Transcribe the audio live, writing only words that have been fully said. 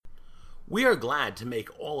We are glad to make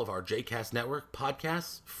all of our JCast Network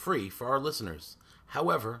podcasts free for our listeners.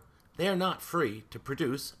 However, they are not free to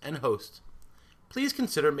produce and host. Please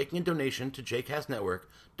consider making a donation to JCast Network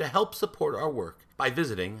to help support our work by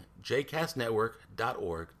visiting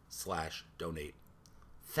jcastnetwork.org/donate.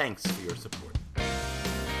 Thanks for your support.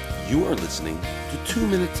 You are listening to 2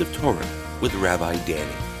 Minutes of Torah with Rabbi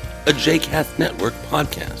Danny, a JCast Network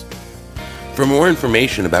podcast. For more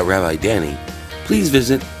information about Rabbi Danny, please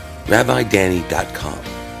visit rabbidanny.com.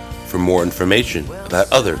 For more information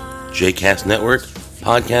about other JCast Network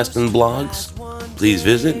podcasts and blogs, please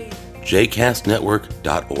visit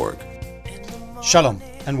jcastnetwork.org. Shalom,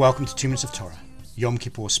 and welcome to 2 Minutes of Torah, Yom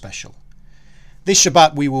Kippur special. This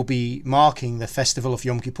Shabbat we will be marking the festival of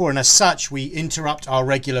Yom Kippur, and as such we interrupt our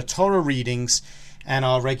regular Torah readings and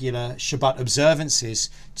our regular Shabbat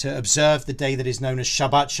observances to observe the day that is known as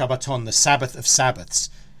Shabbat Shabbaton, the Sabbath of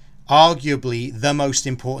Sabbaths, arguably the most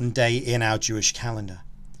important day in our Jewish calendar.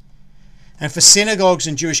 And for synagogues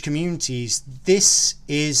and Jewish communities, this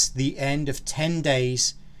is the end of 10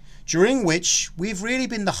 days during which we've really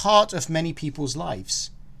been the heart of many people's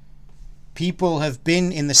lives. People have been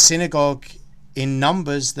in the synagogue in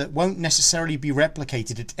numbers that won't necessarily be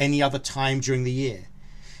replicated at any other time during the year.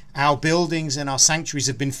 Our buildings and our sanctuaries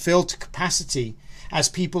have been filled to capacity as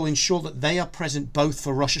people ensure that they are present both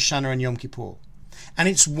for Rosh Hashanah and Yom Kippur. And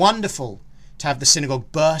it's wonderful to have the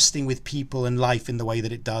synagogue bursting with people and life in the way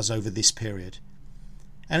that it does over this period.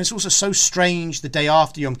 And it's also so strange the day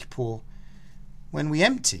after Yom Kippur when we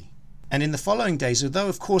empty. And in the following days, although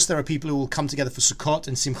of course there are people who will come together for Sukkot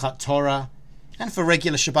and Simchat Torah and for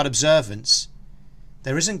regular Shabbat observance,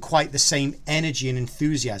 there isn't quite the same energy and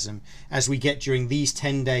enthusiasm as we get during these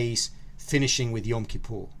 10 days finishing with Yom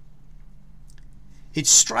Kippur. It's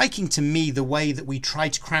striking to me the way that we try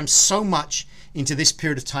to cram so much into this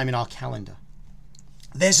period of time in our calendar.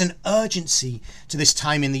 There's an urgency to this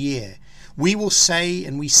time in the year. We will say,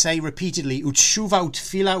 and we say repeatedly, Utshuva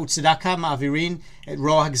utfila utzdaka ma'avirin et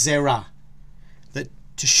roh hagzera, that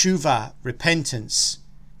teshuva, repentance,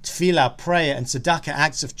 tefillah, prayer, and tzedakah,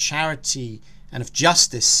 acts of charity and of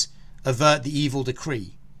justice, avert the evil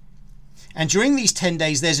decree. And during these 10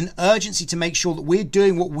 days, there's an urgency to make sure that we're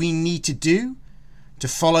doing what we need to do to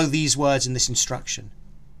follow these words and this instruction.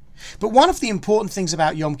 But one of the important things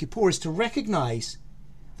about Yom Kippur is to recognize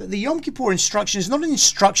that the Yom Kippur instruction is not an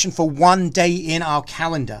instruction for one day in our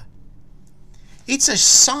calendar. It's a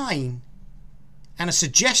sign and a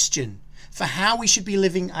suggestion for how we should be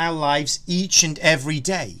living our lives each and every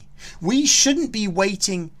day. We shouldn't be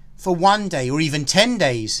waiting for one day or even 10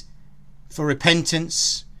 days for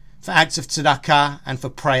repentance, for acts of tzedakah, and for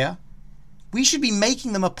prayer. We should be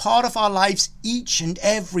making them a part of our lives each and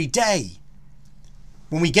every day.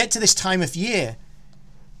 When we get to this time of year,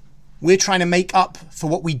 we're trying to make up for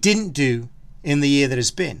what we didn't do in the year that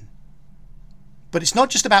has been. But it's not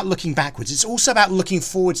just about looking backwards, it's also about looking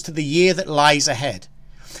forwards to the year that lies ahead.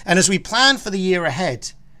 And as we plan for the year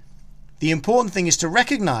ahead, the important thing is to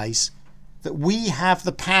recognize that we have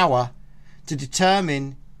the power to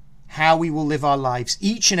determine how we will live our lives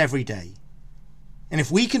each and every day. And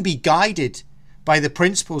if we can be guided by the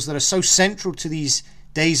principles that are so central to these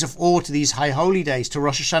days of awe, to these high holy days, to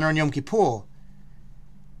Rosh Hashanah and Yom Kippur,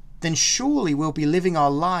 then surely we'll be living our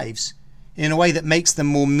lives in a way that makes them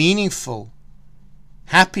more meaningful,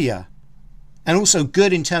 happier, and also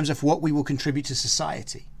good in terms of what we will contribute to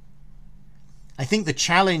society. I think the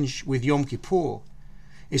challenge with Yom Kippur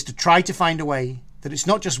is to try to find a way that it's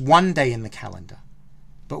not just one day in the calendar,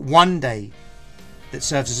 but one day that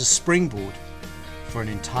serves as a springboard for an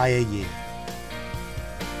entire year.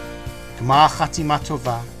 Gmar Chatima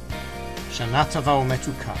Tova, Shana Tova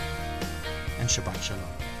Umetuka, and Shabbat Shalom.